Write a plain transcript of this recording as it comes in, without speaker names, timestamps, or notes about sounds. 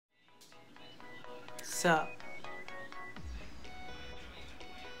So,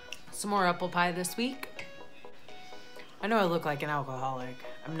 some more apple pie this week. I know I look like an alcoholic.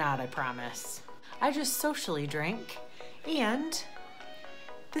 I'm not, I promise. I just socially drink, and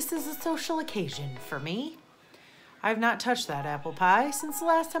this is a social occasion for me. I've not touched that apple pie since the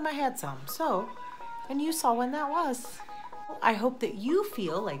last time I had some, so, and you saw when that was. I hope that you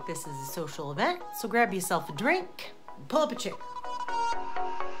feel like this is a social event, so grab yourself a drink and pull up a chair.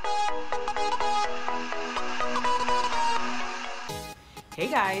 Hey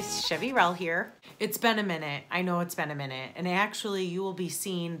guys, Chevyrell here. It's been a minute. I know it's been a minute. And actually you will be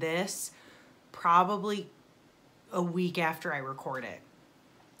seeing this probably a week after I record it.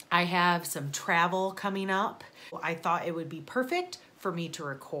 I have some travel coming up. I thought it would be perfect for me to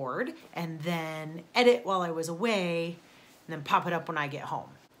record and then edit while I was away and then pop it up when I get home.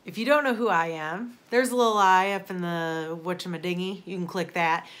 If you don't know who I am, there's a little eye up in the whatchamadingy. You can click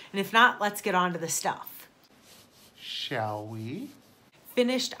that. And if not, let's get on to the stuff. Shall we?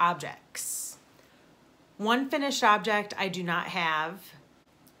 Finished objects. One finished object I do not have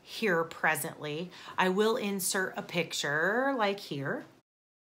here presently. I will insert a picture like here.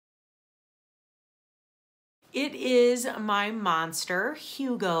 It is my monster,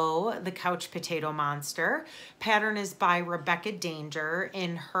 Hugo, the couch potato monster. Pattern is by Rebecca Danger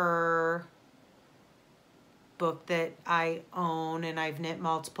in her book that I own and I've knit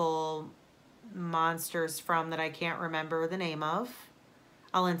multiple monsters from that I can't remember the name of.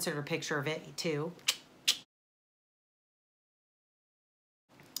 I'll insert a picture of it too.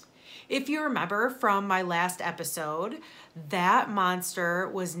 If you remember from my last episode, that monster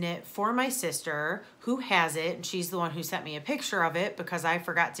was knit for my sister who has it, and she's the one who sent me a picture of it because I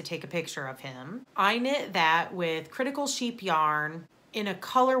forgot to take a picture of him. I knit that with Critical Sheep yarn in a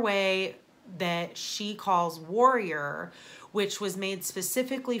colorway that she calls Warrior, which was made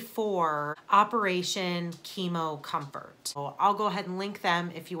specifically for Operation Chemo Comfort. So I'll go ahead and link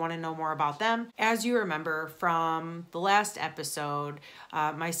them if you want to know more about them. As you remember from the last episode,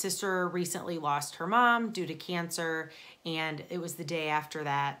 my sister recently lost her mom due to cancer, and it was the day after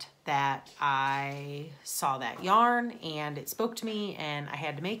that that I saw that yarn and it spoke to me and I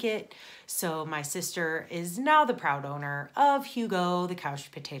had to make it. So my sister is now the proud owner of Hugo, the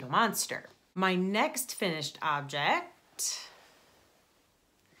couch potato monster. My next finished object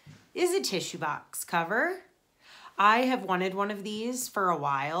is a tissue box cover. I have wanted one of these for a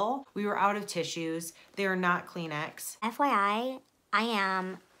while. We were out of tissues. They are not Kleenex. FYI,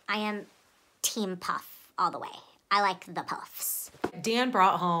 I am team puff all the way. I like the puffs. Dan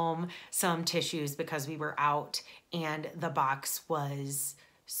brought home some tissues because we were out and the box was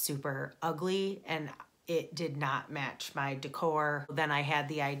super ugly and it did not match my decor. Then I had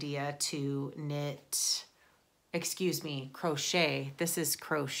the idea to knit, excuse me, crochet. This is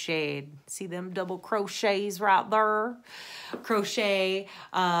crocheted. See them double crochets right there? Crochet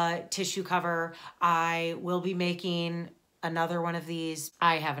tissue cover. I will be making another one of these.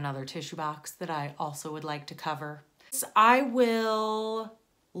 I have another tissue box that I also would like to cover. So I will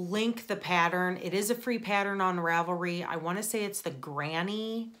link the pattern. It is a free pattern on Ravelry. I want to say it's the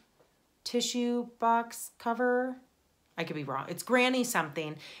Granny tissue box cover. I could be wrong. It's Granny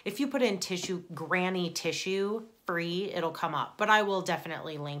something. If you put in tissue, Granny tissue free, it'll come up, but I will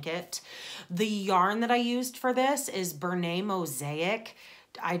definitely link it. The yarn that I used for this is Bernay Mosaic.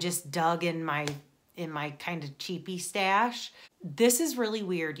 I just dug in my kind of cheapy stash. This is really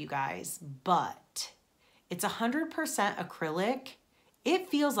weird, you guys, but it's 100% acrylic. It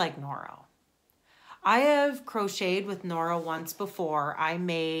feels like Noro. I have crocheted with Noro once before. I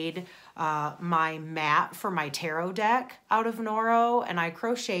made my mat for my tarot deck out of Noro and I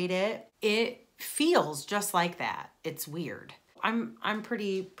crocheted it. It feels just like that. It's weird. I'm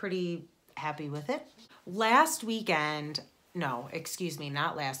pretty happy with it. Last weekend, no, excuse me,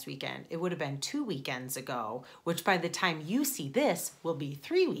 not last weekend. It would have been 2 weekends ago, which by the time you see this will be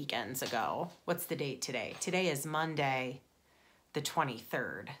 3 weekends ago. What's the date today? Today is Monday, the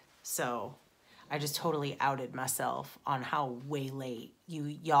 23rd. So I just totally outed myself on how way late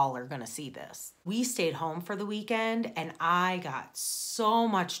y'all are gonna see this. We stayed home for the weekend and I got so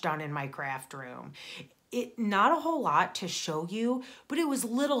much done in my craft room. Not a whole lot to show you, but it was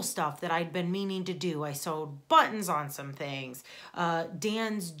little stuff that I'd been meaning to do. I sewed buttons on some things.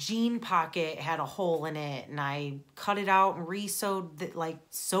 Dan's jean pocket had a hole in it and I cut it out and re-sewed,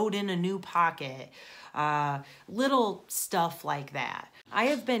 sewed in a new pocket. Little stuff like that. I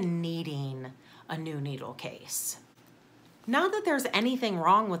have been needing a new needle case. Not that there's anything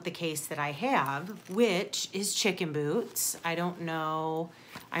wrong with the case that I have, which is chicken boots. I don't know.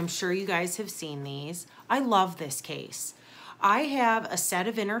 I'm sure you guys have seen these. I love this case. I have a set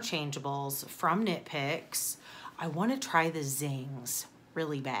of interchangeables from Knit Picks. I want to try the Zings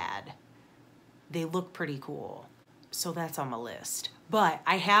really bad. They look pretty cool. So that's on my list. But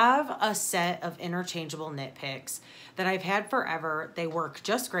I have a set of interchangeable Knit Picks that I've had forever. They work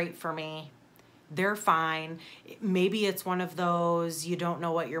just great for me. They're fine. Maybe it's one of those you don't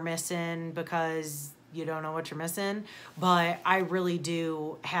know what you're missing because you don't know what you're missing. But I really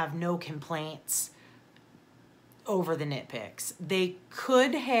do have no complaints over the Knit Picks. They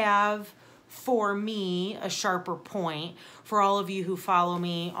could have, for me, a sharper point. For all of you who follow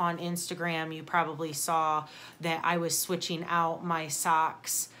me on Instagram, you probably saw that I was switching out my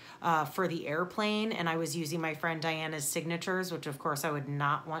socks for the airplane, and I was using my friend Diana's signatures, which of course I would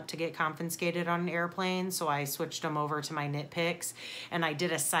not want to get confiscated on an airplane, so I switched them over to my Knit Picks, and I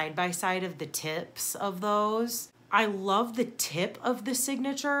did a side-by-side of the tips of those. I love the tip of the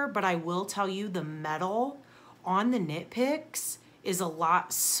signature, but I will tell you the metal on the Knit Picks is a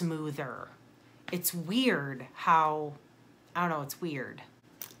lot smoother. It's weird how, I don't know, it's weird.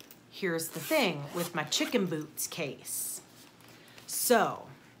 Here's the thing with my chicken boots case. So,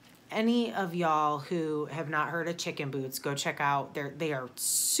 any of y'all who have not heard of chicken boots, go check out. They are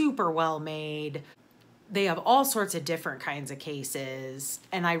super well made. They have all sorts of different kinds of cases,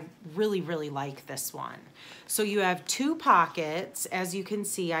 and I really, really like this one. So you have 2 pockets. As you can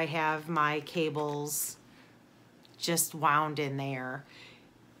see, I have my cables just wound in there.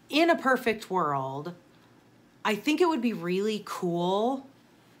 In a perfect world, I think it would be really cool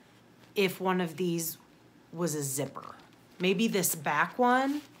if one of these was a zipper. Maybe this back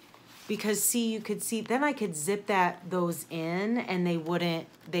one, because see, you could see, then I could zip those in and they wouldn't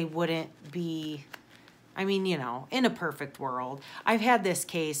be, I mean, you know, in a perfect world. I've had this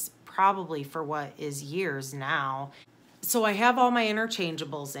case probably for what is years now. So I have all my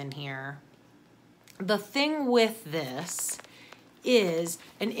interchangeables in here. The thing with this is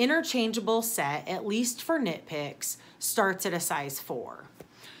an interchangeable set, at least for Knit Picks, starts at a size 4.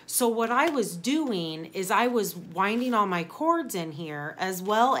 So what I was doing is I was winding all my cords in here as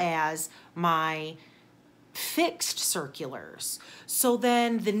well as my fixed circulars. So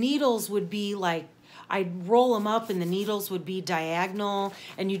then the needles would be like, I'd roll them up and the needles would be diagonal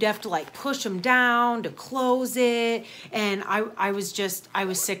and you'd have to like push them down to close it. And I was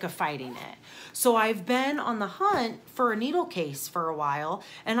sick of fighting it. So I've been on the hunt for a needle case for a while,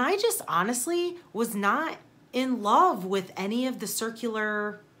 and I just honestly was not in love with any of the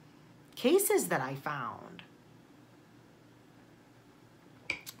circular cases that I found.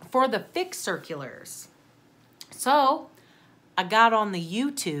 For the fixed circulars. So I got on the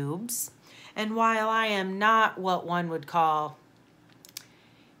YouTubes, and while I am not what one would call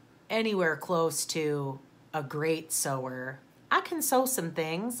anywhere close to a great sewer, I can sew some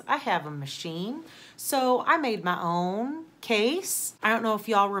things. I have a machine. So I made my own case. I don't know if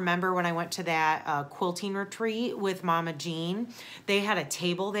y'all remember when I went to that quilting retreat with Mama Jean. They had a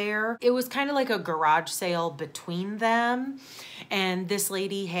table there. It was kind of like a garage sale between them. And this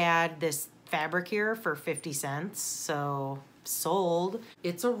lady had this fabric here for 50 cents. So sold.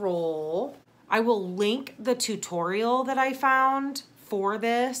 It's a roll. I will link the tutorial that I found for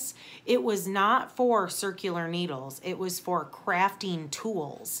this. It was not for circular needles. It was for crafting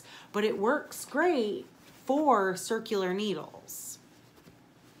tools, but it works great for circular needles.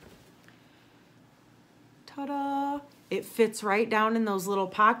 Ta-da! It fits right down in those little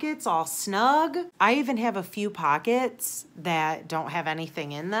pockets, all snug. I even have a few pockets that don't have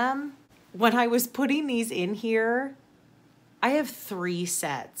anything in them. When I was putting these in here, I have 3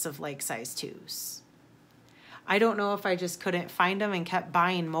 sets of like size 2s. I don't know if I just couldn't find them and kept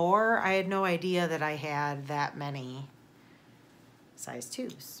buying more. I had no idea that I had that many size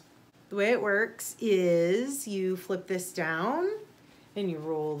 2s. The way it works is you flip this down and you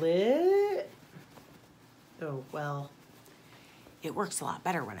roll it. Oh, well, it works a lot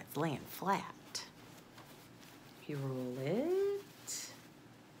better when it's laying flat. You roll it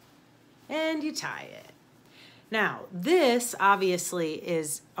and you tie it. Now, this obviously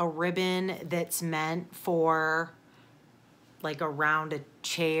is a ribbon that's meant for like around a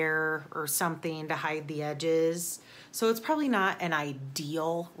chair or something to hide the edges. So it's probably not an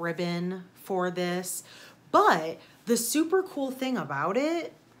ideal ribbon for this, but the super cool thing about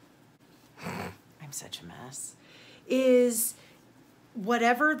it, I'm such a mess, is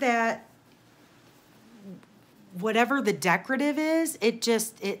whatever the decorative is,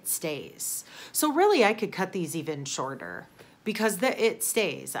 it stays. So really I could cut these even shorter because it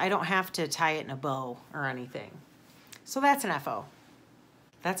stays. I don't have to tie it in a bow or anything. So that's an FO.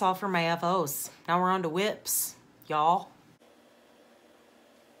 That's all for my FOs. Now we're on to whips, y'all.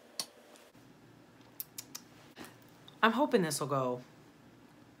 I'm hoping this will go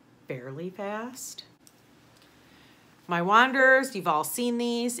fairly fast. My Wanderers, you've all seen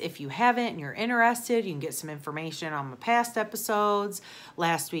these. If you haven't and you're interested, you can get some information on my past episodes.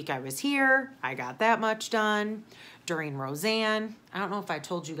 Last week I was here. I got that much done. During Roseanne, I don't know if I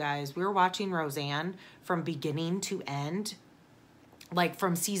told you guys, we were watching Roseanne from beginning to end, like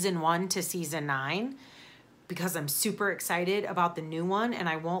from season 1 to season 9, because I'm super excited about the new one, and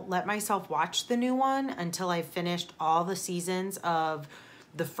I won't let myself watch the new one until I've finished all the seasons of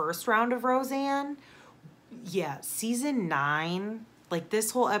the first round of Roseanne. Yeah, season 9, like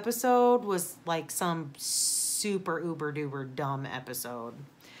this whole episode was like some super uber duper dumb episode.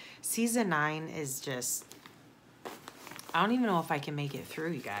 Season 9 is just, I don't even know if I can make it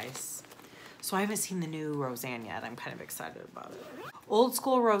through, you guys. So I haven't seen the new Roseanne yet. I'm kind of excited about it. Old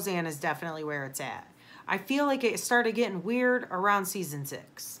school Roseanne is definitely where it's at. I feel like it started getting weird around season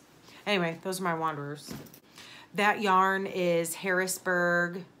 6. Anyway, those are my Wanderers. That yarn is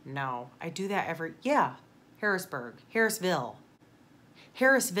Harrisburg. No, I do that every, yeah. Harrisville.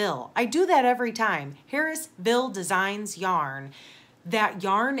 I do that every time. Harrisville Designs yarn. That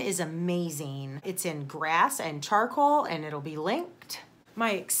yarn is amazing. It's in grass and charcoal, and it'll be linked. My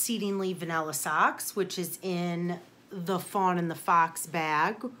Exceedingly Vanilla Socks, which is in the Fawn and the Fox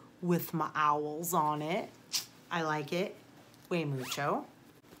bag with my owls on it. I like it. Way mucho.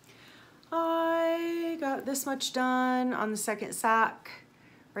 I got this much done on the second sock.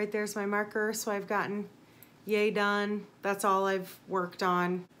 Right there's my marker, so I've gotten yay done. That's all I've worked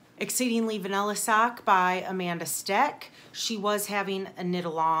on. Exceedingly Vanilla Sock by Amanda Steck. She was having a knit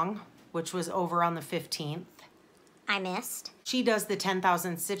along, which was over on the 15th. I missed. She does the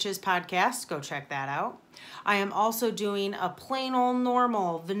 10,000 Stitches podcast. Go check that out. I am also doing a plain old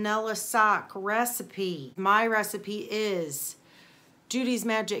normal vanilla sock recipe. My recipe is Judy's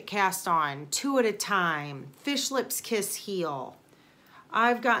Magic Cast On, 2 at a time, Fish Lips Kiss Heel.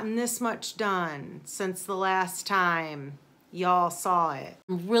 I've gotten this much done since the last time y'all saw it.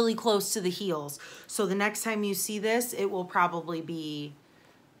 I'm really close to the heels. So the next time you see this, it will probably be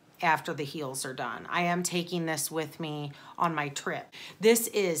after the heels are done. I am taking this with me on my trip. This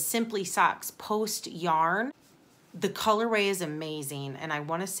is Simply Socks Post Yarn. The colorway is amazing, and I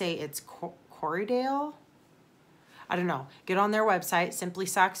want to say it's Corriedale. I don't know. Get on their website, Simply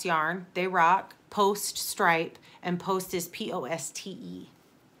Socks Yarn. They rock. Post stripe, and Post is Poste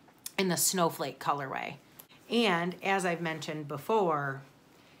in the snowflake colorway. And as I've mentioned before,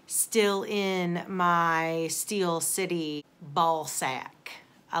 still in my Steel City ball sack.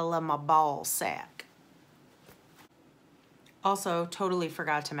 I love my ball sack. Also, totally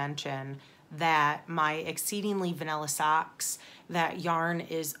forgot to mention that my Exceedingly Vanilla Socks, that yarn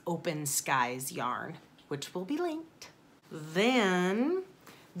is Open Skies yarn, which will be linked. Then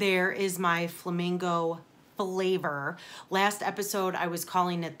there is my Flamingo Flavor. Last episode, I was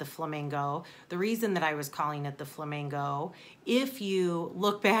calling it the Flamingo. The reason that I was calling it the Flamingo, if you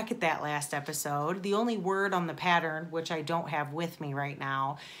look back at that last episode, the only word on the pattern, which I don't have with me right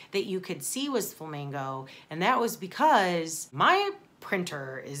now, that you could see was Flamingo, and that was because my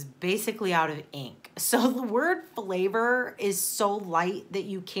printer is basically out of ink. So the word flavor is so light that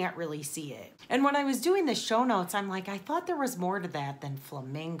you can't really see it. And when I was doing the show notes, I'm like, I thought there was more to that than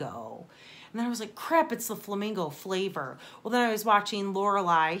flamingo. And then I was like, crap, it's the Flamingo Flavor. Well, then I was watching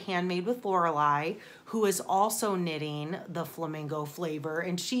Lorelei, Handmade with Lorelei, who is also knitting the Flamingo Flavor,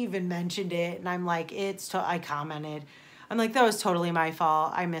 and she even mentioned it, and I'm like, I commented. I'm like, that was totally my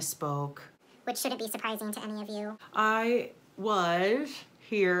fault. I misspoke. Which shouldn't be surprising to any of you. I was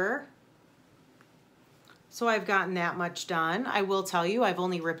here. So I've gotten that much done. I will tell you, I've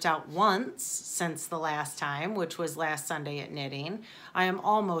only ripped out once since the last time, which was last Sunday at knitting. I am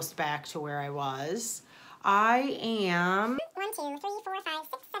almost back to where I was. I am 1, 2, 3, 4, 5,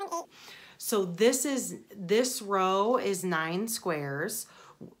 6, 7, 8. So this row is 9 squares.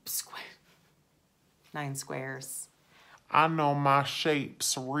 9 squares. I know my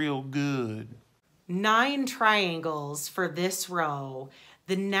shapes real good. 9 triangles for this row.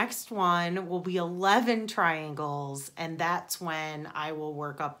 The next one will be 11 triangles, and that's when I will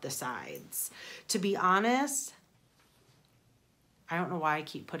work up the sides. To be honest, I don't know why I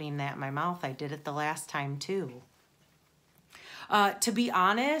keep putting that in my mouth. I did it the last time too. To be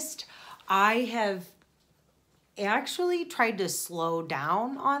honest, I have actually tried to slow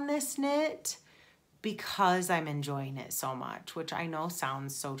down on this knit because I'm enjoying it so much, which I know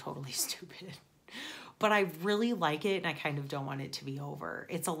sounds so totally stupid. But I really like it, and I kind of don't want it to be over.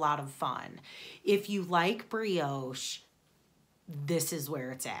 It's a lot of fun. If you like brioche, this is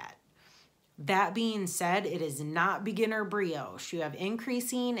where it's at. That being said, it is not beginner brioche. You have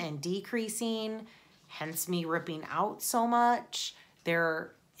increasing and decreasing, hence me ripping out so much.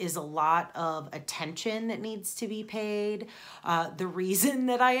 There is a lot of attention that needs to be paid. The reason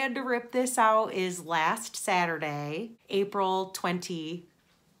that I had to rip this out is last Saturday, April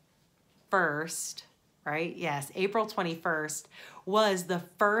 21st, right? Yes, April 21st was the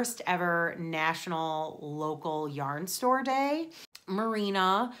first ever National Local Yarn Store Day.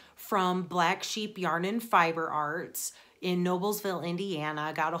 Marina from Black Sheep Yarn and Fiber Arts in Noblesville,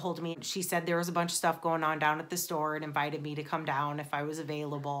 Indiana, got a hold of me. She said there was a bunch of stuff going on down at the store and invited me to come down if I was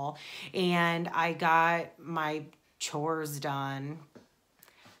available. And I got my chores done.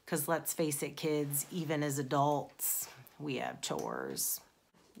 Because let's face it, kids, even as adults, we have chores.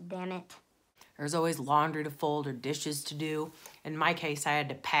 Damn it. There's always laundry to fold or dishes to do. In my case, I had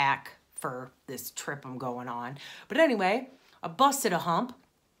to pack for this trip I'm going on. But anyway, I busted a hump.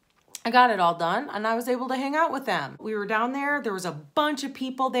 I got it all done and I was able to hang out with them. We were down there. There was a bunch of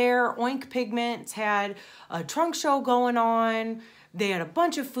people there. Oink Pigments had a trunk show going on. They had a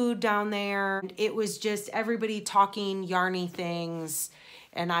bunch of food down there. It was just everybody talking yarny things.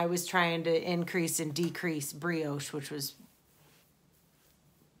 And I was trying to increase and decrease brioche, which was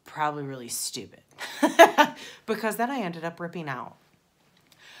probably really stupid because then I ended up ripping out.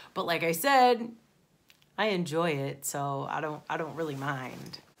 But like I said, I enjoy it, so I don't really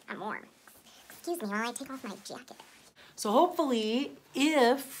mind. I'm warm. Excuse me while I take off my jacket. So hopefully,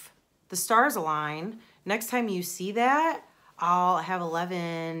 if the stars align, next time you see that, I'll have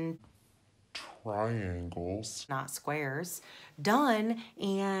 11 triangles, not squares, done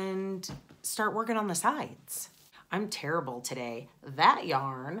and start working on the sides. I'm terrible today. That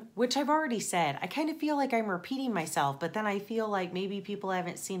yarn, which I've already said, I kind of feel like I'm repeating myself, but then I feel like maybe people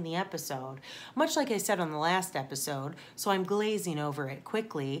haven't seen the episode, much like I said on the last episode, so I'm glazing over it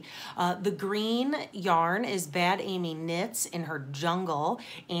quickly. The green yarn is Bad Amy Knits in her Jungle,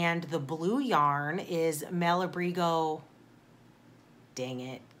 and the blue yarn is Malabrigo, dang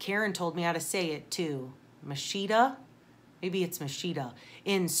it, Karen told me how to say it too, Mechita? Maybe it's Mechita,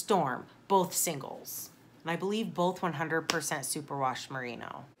 in Storm, both singles. And I believe both 100% superwash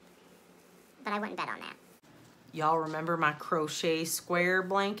merino. But I wouldn't bet on that. Y'all remember my crochet square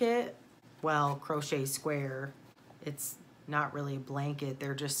blanket? Well, crochet square. It's not really a blanket.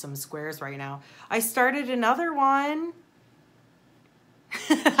 They're just some squares right now. I started another one.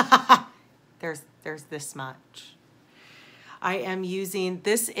 There's this much. I am using,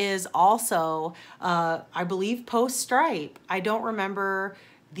 this is also, I believe, post stripe. I don't remember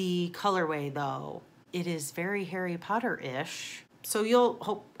the colorway though. It is very Harry Potter-ish. So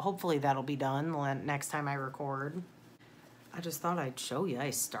you'll, hopefully that'll be done the next time I record. I just thought I'd show you. I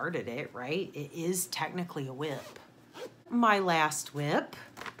started it, right? It is technically a whip. My last whip.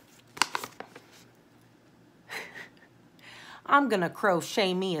 I'm gonna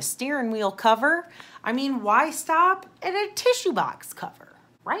crochet me a steering wheel cover. I mean, why stop at a tissue box cover,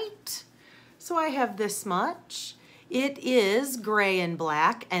 right? So I have this much. It is gray and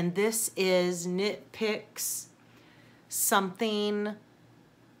black, and this is Knit Picks, something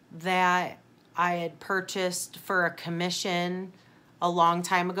that I had purchased for a commission a long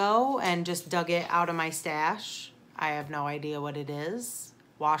time ago and just dug it out of my stash. I have no idea what it is.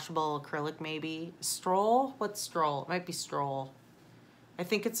 Washable acrylic maybe. Stroll? What's Stroll? It might be Stroll. I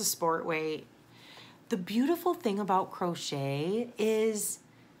think it's a sport weight. The beautiful thing about crochet is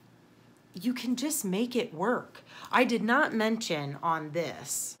you can just make it work. I did not mention on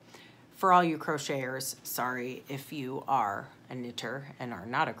this, for all you crocheters, sorry if you are a knitter and are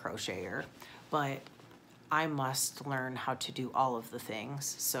not a crocheter, but I must learn how to do all of the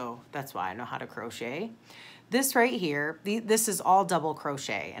things, so that's why I know how to crochet. This right here, this is all double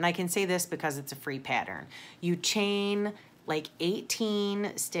crochet, and I can say this because it's a free pattern. You chain like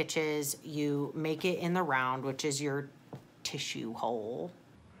 18 stitches, you make it in the round, which is your tissue hole.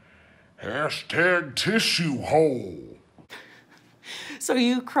 Hashtag tissue hole. So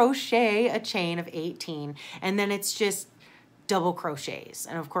you crochet a chain of 18 and then it's just double crochets.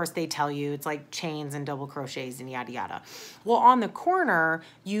 And of course they tell you it's like chains and double crochets and yada yada. Well, on the corner,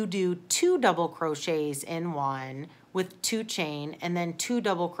 you do 2 double crochets in one with 2 chain and then 2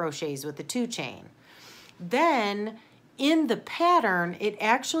 double crochets with the 2 chain. Then in the pattern, it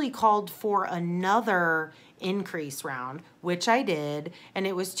actually called for another increase round, which I did, and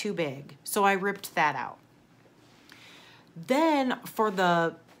it was too big. So I ripped that out. Then for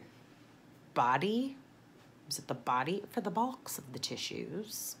the body, is it the body? For the bulks of the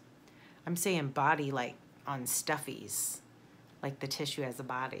tissues, I'm saying body like on stuffies, like the tissue has a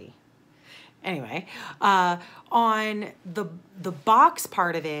body. Anyway, on the box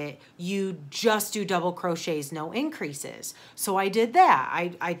part of it, you just do double crochets, no increases. So I did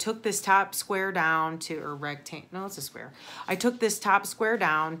that. I took this top square down to, or rectangle, no, it's a square. I took this top square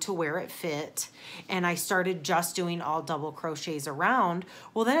down to where it fit, and I started just doing all double crochets around.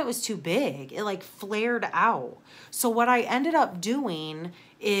 Well, then it was too big. It like flared out. So what I ended up doing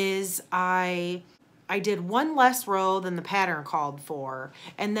is I did one less row than the pattern called for.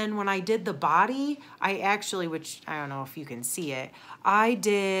 And then when I did the body, I actually, which I don't know if you can see it, I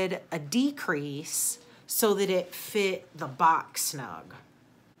did a decrease so that it fit the box snug.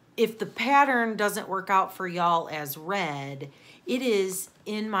 If the pattern doesn't work out for y'all as red, it is,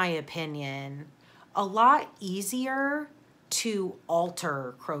 in my opinion, a lot easier to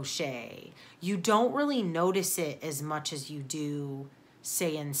alter crochet. You don't really notice it as much as you do,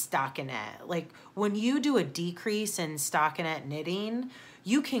 say, in stockinette. Like when you do a decrease in stockinette knitting,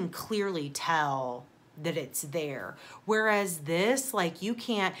 you can clearly tell that it's there. Whereas this, like you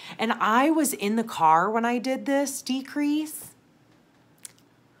can't, and I was in the car when I did this decrease.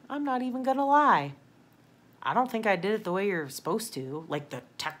 I'm not even gonna lie. I don't think I did it the way you're supposed to, like the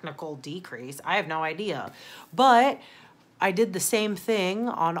technical decrease. I have no idea. But I did the same thing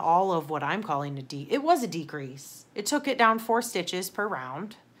on all of what I'm calling it was a decrease. It took it down 4 stitches per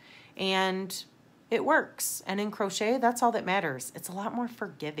round, and it works. And in crochet, that's all that matters. It's a lot more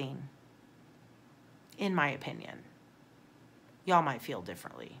forgiving, in my opinion. Y'all might feel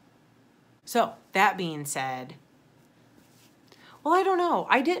differently. So that being said, well, I don't know.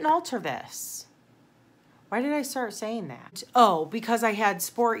 I didn't alter this. Why did I start saying that? Oh, because I had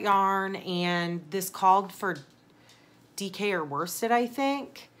sport yarn, and this called for DK or worsted, I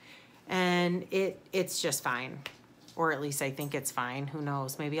think, and it's just fine, or at least I think it's fine. Who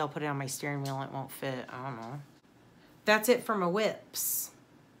knows? Maybe I'll put it on my steering wheel and it won't fit. I don't know. That's it for my whips.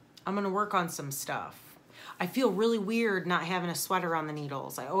 I'm gonna work on some stuff. I feel really weird not having a sweater on the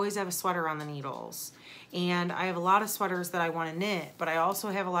needles. I always have a sweater on the needles, and I have a lot of sweaters that I want to knit, but I also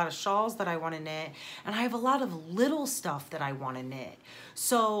have a lot of shawls that I want to knit, and I have a lot of little stuff that I want to knit.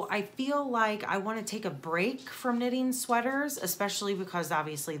 So I feel like I want to take a break from knitting sweaters, especially because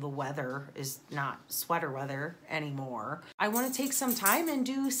obviously the weather is not sweater weather anymore. I want to take some time and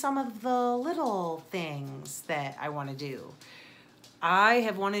do some of the little things that I want to do. I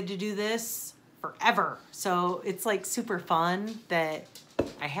have wanted to do this forever, so it's like super fun that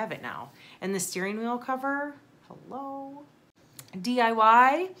I have it now. And the steering wheel cover, hello.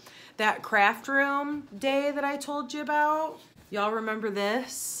 DIY, that craft room day that I told you about. Y'all remember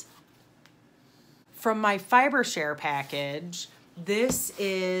this? From my fiber share package, this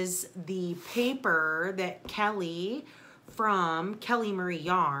is the paper that Kelly from Kelly Marie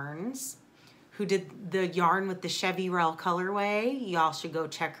Yarns, who did the yarn with the Chevyrell colorway. Y'all should go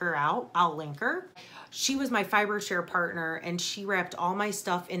check her out. I'll link her. She was my fiber share partner, and she wrapped all my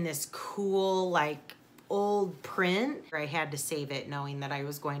stuff in this cool, like, old print. I had to save it knowing that I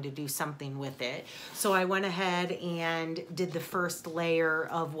was going to do something with it. So I went ahead and did the first layer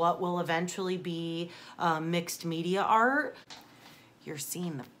of what will eventually be mixed media art. You're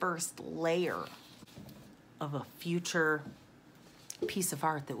seeing the first layer of a future piece of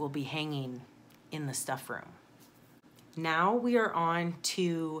art that will be hanging in the stuff room. Now we are on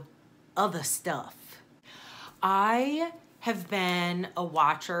to other stuff. I have been a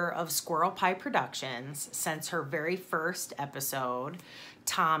watcher of Squirrel Pie Productions since her very first episode.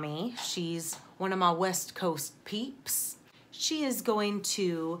 Tommy, she's one of my West Coast peeps. She is going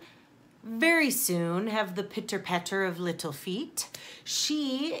to very soon have the pitter patter of little feet.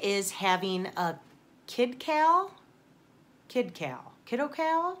 She is having a kiddo cal?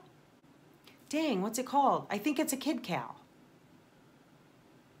 Dang, what's it called? I think it's a kid cal.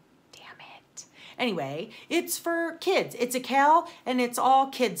 Damn it. Anyway, it's for kids. It's a cal, and it's all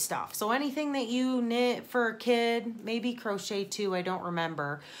kid stuff. So anything that you knit for a kid, maybe crochet too, I don't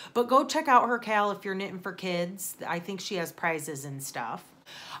remember. But go check out her cal if you're knitting for kids. I think she has prizes and stuff.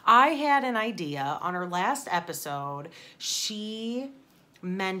 I had an idea on her last episode. She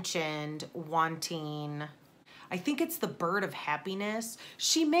mentioned wanting, I think it's the Bird of Happiness.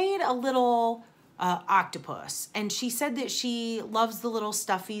 She made a little octopus, and she said that she loves the little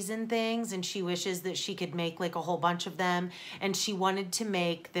stuffies and things, and she wishes that she could make like a whole bunch of them, and she wanted to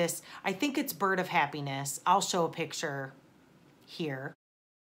make this, I think it's Bird of Happiness. I'll show a picture here.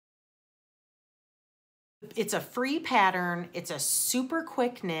 It's a free pattern. It's a super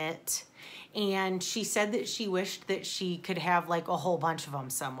quick knit, and she said that she wished that she could have like a whole bunch of them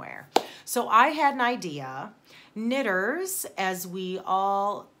somewhere. So I had an idea. Knitters, as we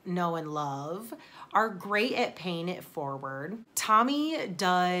all know and love, are great at paying it forward. Tommy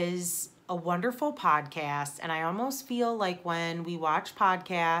does a wonderful podcast, and I almost feel like when we watch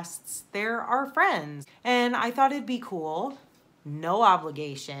podcasts, they're our friends. And I thought it'd be cool, no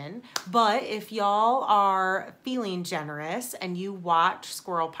obligation, but if y'all are feeling generous and you watch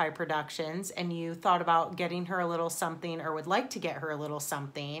Squirrel Pie Productions and you thought about getting her a little something or would like to get her a little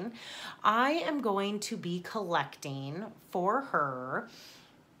something, I am going to be collecting for her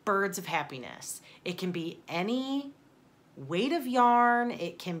Birds of Happiness. It can be any weight of yarn,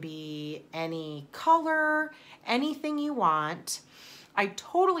 it can be any color, anything you want. I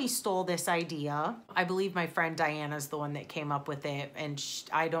totally stole this idea. I believe my friend Diana's the one that came up with it, and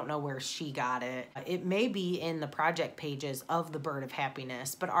I don't know where she got it. It may be in the project pages of the Bird of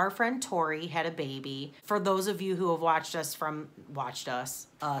Happiness, but our friend Tori had a baby. For those of you who have watched us,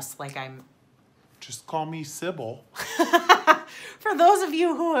 like I'm... Just call me Sybil. For those of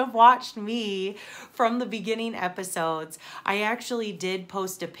you who have watched me from the beginning episodes, I actually did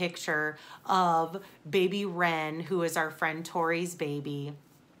post a picture of baby Wren, who is our friend Tori's baby.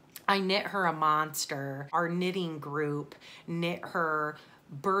 I knit her a monster. Our knitting group knit her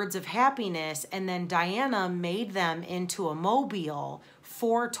Birds of Happiness, and then Diana made them into a mobile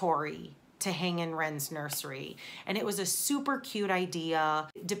for Tori to hang in Wren's nursery. And it was a super cute idea.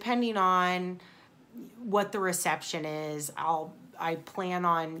 Depending on what the reception is, I plan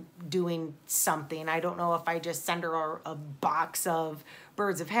on doing something. I don't know if I just send her a box of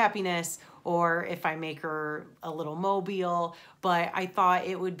Birds of Happiness or if I make her a little mobile, but I thought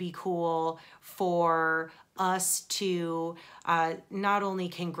it would be cool for us to not only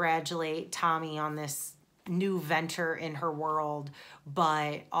congratulate Tommy on this new venture in her world,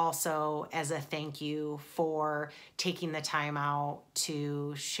 but also as a thank you for taking the time out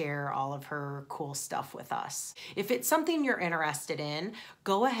to share all of her cool stuff with us. If it's something you're interested in,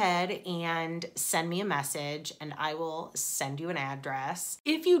 go ahead and send me a message and I will send you an address.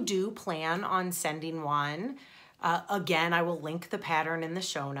 If you do plan on sending one, again, I will link the pattern in the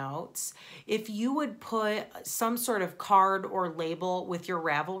show notes. If you would put some sort of card or label with your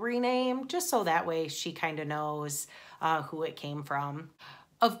Ravelry name, just so that way she kind of knows who it came from.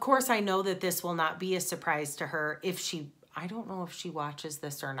 Of course, I know that this will not be a surprise to her I don't know if she watches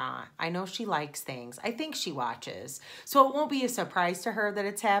this or not. I know she likes things. I think she watches. So it won't be a surprise to her that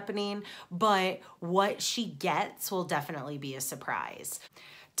it's happening, but what she gets will definitely be a surprise.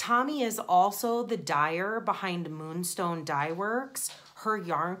 Tommy is also the dyer behind Moonstone Dyeworks. Her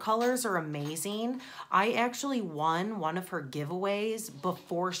yarn colors are amazing. I actually won one of her giveaways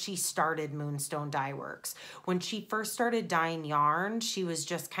before she started Moonstone Dyeworks. When she first started dyeing yarn, she was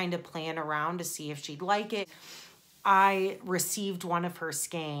just kind of playing around to see if she'd like it. I received one of her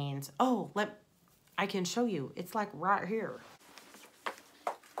skeins. Oh, I can show you. It's like right here.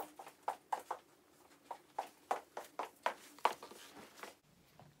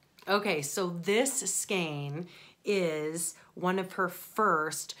 Okay, so this skein is one of her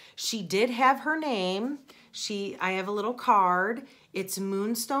first. She did have her name. I have a little card. It's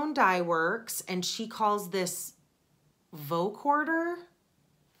Moonstone Dyeworks, and she calls this vocorder.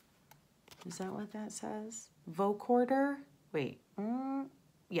 Is that what that says? Vocorder? Wait,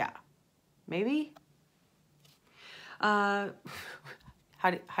 yeah, maybe? How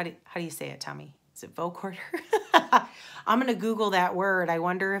do you say it, Tommy? Is it vocorder? I'm gonna Google that word. I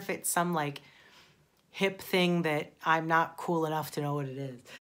wonder if it's some like hip thing that I'm not cool enough to know what it is.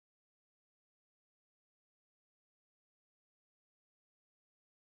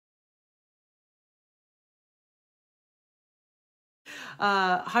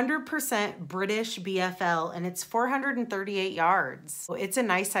 100% British BFL, and it's 438 yards. It's a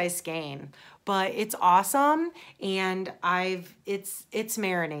nice size skein, but it's awesome, and it's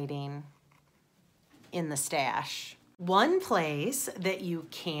marinating in the stash. One place that you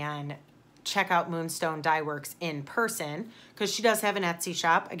can check out Moonstone Dyeworks in person, because she does have an Etsy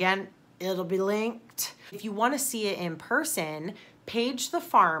shop. Again, it'll be linked. If you want to see it in person, Paige the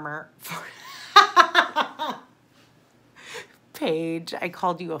Farmer. Paige, I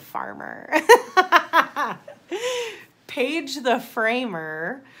called you a farmer. Paige the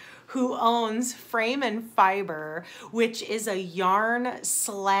Framer, who owns Frame and Fiber, which is a yarn /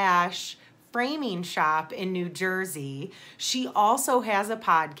 framing shop in New Jersey. She also has a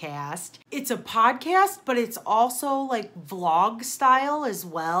podcast. It's a podcast, but it's also like vlog style as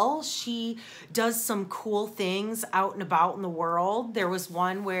well. She does some cool things out and about in the world. There was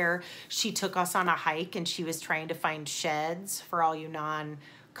one where she took us on a hike and she was trying to find sheds. For all you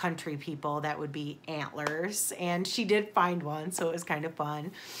non-country people, that would be antlers. And she did find one, so it was kind of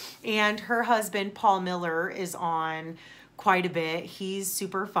fun. And her husband, Paul Miller, is on quite a bit. He's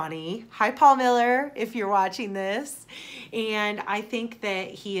super funny. Hi, Paul Miller, if you're watching this. And I think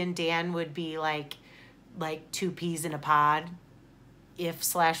that he and Dan would be like two peas in a pod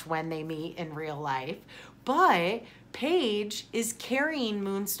if/when they meet in real life. But Paige is carrying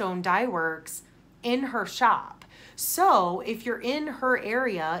Moonstone Dyeworks in her shop. So if you're in her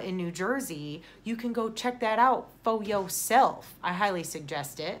area in New Jersey, you can go check that out for yourself. I highly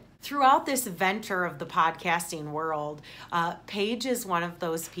suggest it. Throughout this venture of the podcasting world, Paige is one of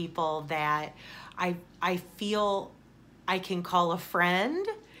those people that I feel I can call a friend,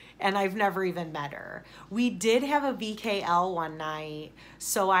 and I've never even met her. We did have a VKL one night,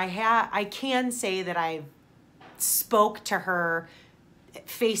 so I can say that I spoke to her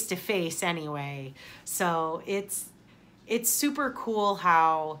face to face anyway. So it's super cool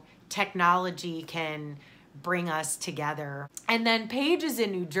how technology can bring us together. And then Paige is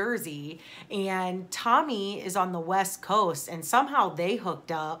in New Jersey and Tommy is on the West Coast, and somehow they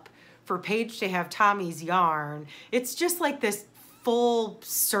hooked up for Paige to have Tommy's yarn. It's just like this full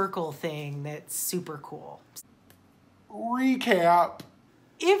circle thing that's super cool. Recap.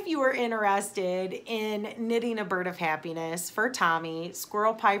 If you are interested in knitting a bird of happiness for Tommy,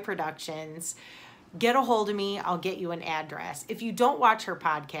 Squirrel Pie Productions, get a hold of me. I'll get you an address. If you don't watch her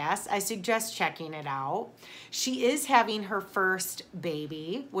podcast, I suggest checking it out. She is having her first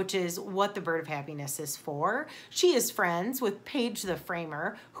baby, which is what the Bird of Happiness is for. She is friends with Paige the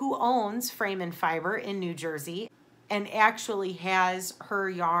Framer, who owns Frame and Fiber in New Jersey, and actually has her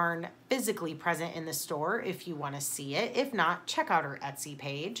yarn physically present in the store if you want to see it. If not, check out her Etsy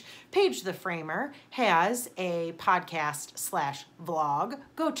page. Paige the Framer has a podcast/vlog.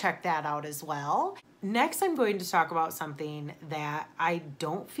 Go check that out as well. Next, I'm going to talk about something that I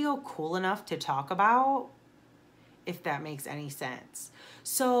don't feel cool enough to talk about, if that makes any sense.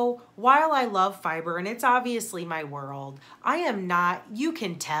 So while I love fiber, and it's obviously my world, I am not, you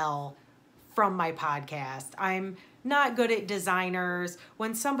can tell from my podcast, I'm not good at designers.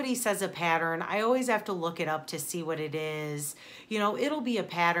 When somebody says a pattern, I always have to look it up to see what it is. You know, it'll be a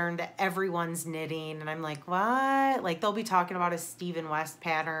pattern that everyone's knitting, and I'm like, what? Like, they'll be talking about a Stephen West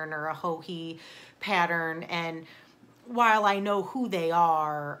pattern or a Hohe pattern, and while I know who they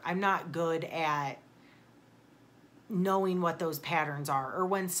are, I'm not good at knowing what those patterns are. Or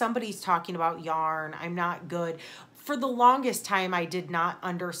when somebody's talking about yarn, I'm not good. For the longest time, I did not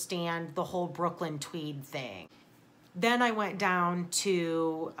understand the whole Brooklyn tweed thing. Then I went down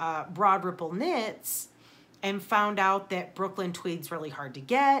to Broad Ripple Knits and found out that Brooklyn tweed's really hard to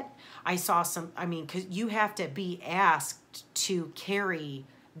get. I saw some, I mean, because you have to be asked to carry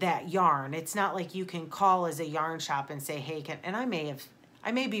that yarn. It's not like you can call as a yarn shop and say, hey, and I may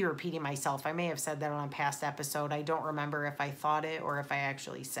be repeating myself. I may have said that on a past episode. I don't remember if I thought it or if I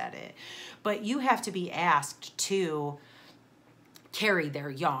actually said it. But you have to be asked to carry their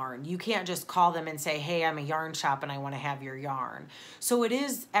yarn. You can't just call them and say, hey, I'm a yarn shop and I want to have your yarn. So it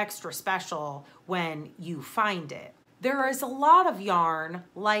is extra special when you find it. There is a lot of yarn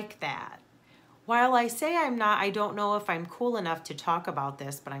like that. While I say I don't know if I'm cool enough to talk about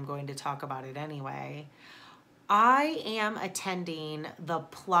this, but I'm going to talk about it anyway. I am attending the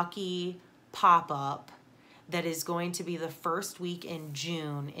Plucky Pop-up that is going to be the first week in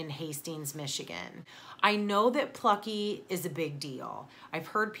June in Hastings, Michigan. I know that Plucky is a big deal. I've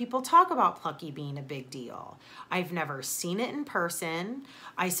heard people talk about Plucky being a big deal. I've never seen it in person.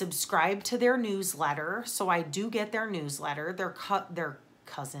 I subscribe to their newsletter, so I do get their newsletter. They're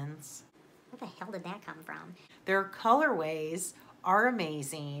cousins. Where the hell did that come from? Their colorways are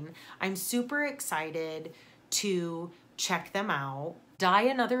amazing. I'm super excited to check them out. Dye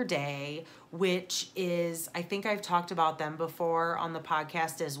Another Day, which is, I think I've talked about them before on the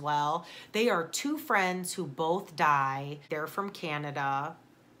podcast as well. They are two friends who both dye. They're from Canada.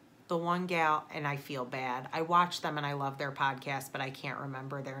 The one gal, and I feel bad. I watch them and I love their podcast, but I can't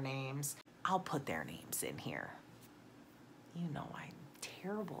remember their names. I'll put their names in here. You know I'm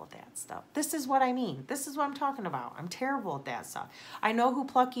terrible at that stuff. This is what I mean. This is what I'm talking about. I'm terrible at that stuff. I know who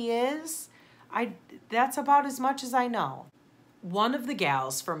Plucky is. That's about as much as I know. One of the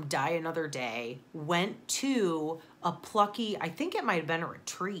gals from Dye Another Day went to a Plucky, I think it might have been a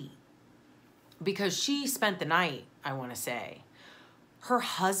retreat, because she spent the night, I want to say. Her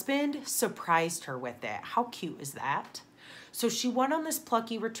husband surprised her with it. How cute is that? So she went on this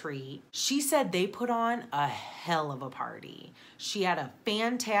Plucky retreat. She said they put on a hell of a party. She had a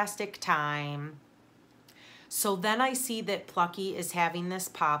fantastic time. So then I see that Plucky is having this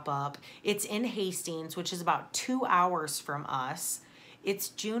pop-up. It's in Hastings, which is about 2 hours from us. It's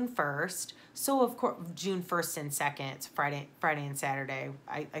June 1st. So of course, June 1st and 2nd, it's Friday and Saturday.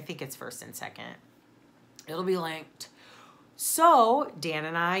 I think it's 1st and 2nd. It'll be linked. So Dan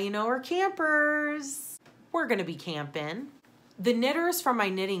and I, are campers. We're gonna be camping. The knitters from my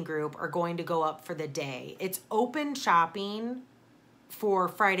knitting group are going to go up for the day. It's open shopping for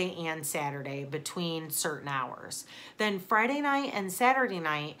Friday and Saturday between certain hours. Then Friday night and Saturday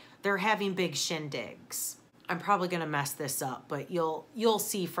night, they're having big shindigs. I'm probably gonna mess this up, but you'll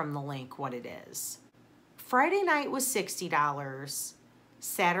see from the link what it is. Friday night was $60.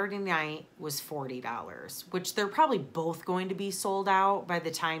 Saturday night was $40, which they're probably both going to be sold out by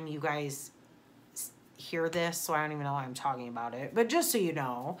the time you guys hear this, so I don't even know why I'm talking about it, but just so you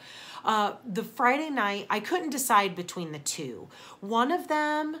know, the Friday night, I couldn't decide between the two. One of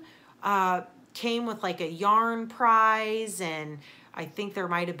them came with like a yarn prize, and I think there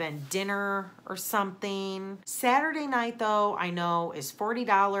might have been dinner or something. Saturday night, though, I know is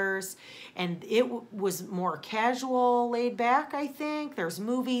 $40, and it was more casual, laid back, I think. There's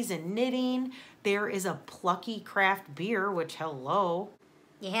movies and knitting. There is a Plucky craft beer, which, hello.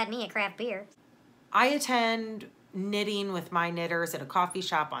 You had me a craft beer. I attend knitting with my knitters at a coffee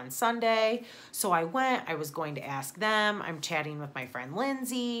shop on Sunday. So I went, I was going to ask them. I'm chatting with my friend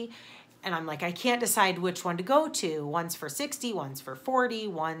Lindsay, and I'm like, I can't decide which one to go to. One's for 60, one's for 40.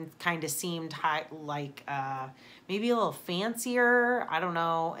 One kind of seemed high, like maybe a little fancier, I don't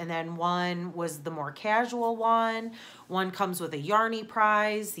know. And then one was the more casual one. One comes with a yarny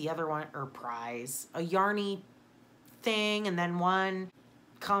prize, the other one, or prize, a yarny thing, and then one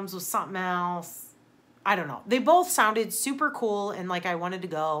comes with something else. I don't know. They both sounded super cool, and like I wanted to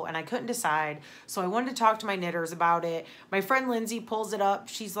go, and I couldn't decide. So I wanted to talk to my knitters about it. My friend Lindsay pulls it up.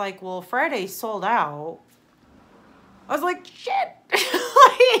 She's like, well, Friday sold out. I was like, shit.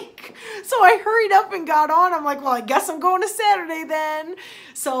 So I hurried up and got on. I'm like, well, I guess I'm going to Saturday then.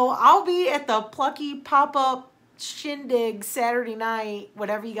 So I'll be at the Plucky Pop-up shindig Saturday night,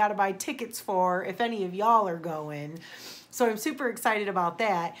 whatever you got to buy tickets for, if any of y'all are going. So I'm super excited about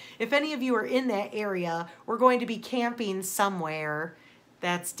that. If any of you are in that area, we're going to be camping somewhere.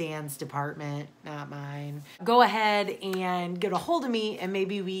 That's Dan's department, not mine. Go ahead and get a hold of me, and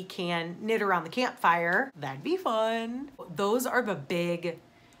maybe we can knit around the campfire. That'd be fun. Those are the big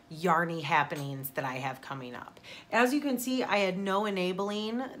yarny happenings that I have coming up. As you can see, I had no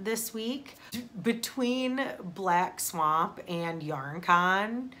enabling this week. Between Black Swamp and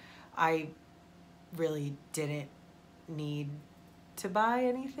YarnCon, I really didn't need to buy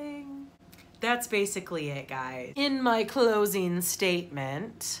anything. That's basically it, guys. In my closing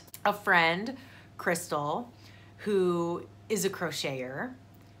statement, a friend, Crystal, who is a crocheter,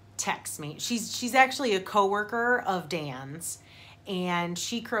 texts me. She's actually a coworker of Dan's, and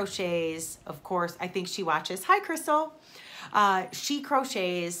she crochets, of course. I think she watches. Hi, Crystal. She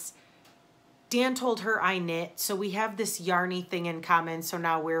crochets. Dan told her I knit, so we have this yarny thing in common, so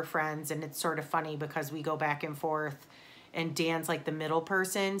now we're friends, and it's sort of funny because we go back and forth, and Dan's like the middle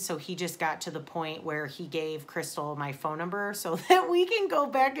person, so he just got to the point where he gave Crystal my phone number so that we can go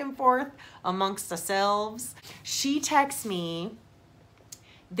back and forth amongst ourselves. She texts me,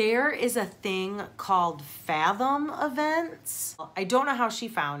 there is a thing called Fathom events. I don't know how she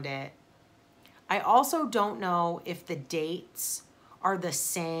found it. I also don't know if the dates are the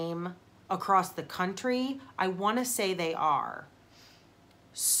same across the country. I want to say they are.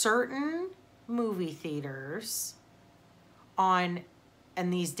 Certain movie theaters on,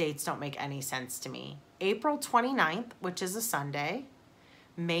 and these dates don't make any sense to me, April 29th, which is a Sunday,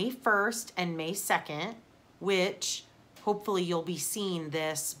 May 1st and May 2nd, which hopefully you'll be seeing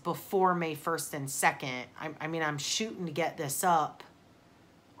this before May 1st and 2nd. I mean, I'm shooting to get this up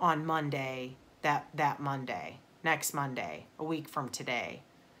on Monday, that Monday, next Monday, a week from today.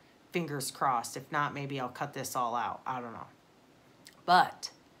 Fingers crossed. If not, maybe I'll cut this all out. I don't know. But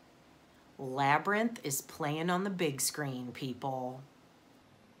Labyrinth is playing on the big screen, people.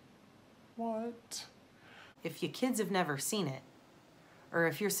 What? If your kids have never seen it, or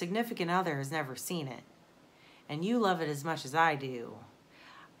if your significant other has never seen it, and you love it as much as I do,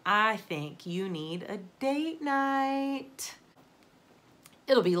 I think you need a date night.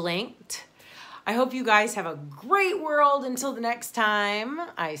 It'll be linked. I hope you guys have a great world until the next time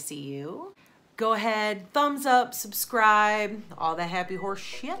I see you. Go ahead, thumbs up, subscribe, all that happy horse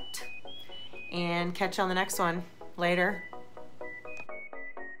shit, and catch you on the next one. Later.